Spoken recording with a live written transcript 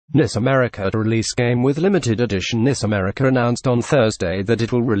NIS America to release game with limited edition. NIS America announced on Thursday that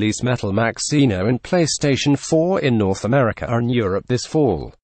it will release Metal Max Xeno and PlayStation 4 in North America and Europe this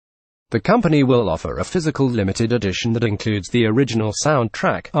fall. The company will offer a physical limited edition that includes the original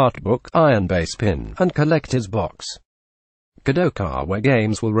soundtrack, artbook, iron base pin, and collector's box. Kadokawa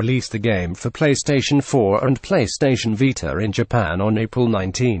Games will release the game for PlayStation 4 and PlayStation Vita in Japan on April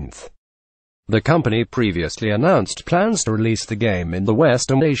 19. The company previously announced plans to release the game in the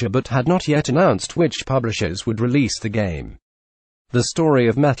West and Asia but had not yet announced which publishers would release the game. The story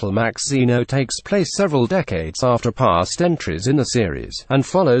of Metal Max Xeno takes place several decades after past entries in the series, and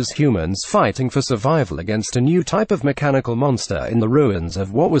follows humans fighting for survival against a new type of mechanical monster in the ruins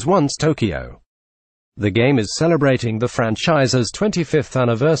of what was once Tokyo. The game is celebrating the franchise's 25th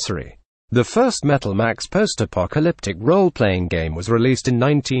anniversary. The first Metal Max post-apocalyptic role-playing game was released in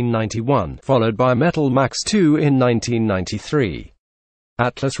 1991, followed by Metal Max 2 in 1993.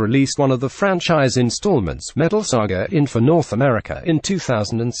 Atlas released one of the franchise installments, Metal Saga, for North America in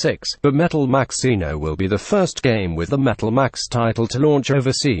 2006, but Metal Max Xeno will be the first game with the Metal Max title to launch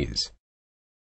overseas.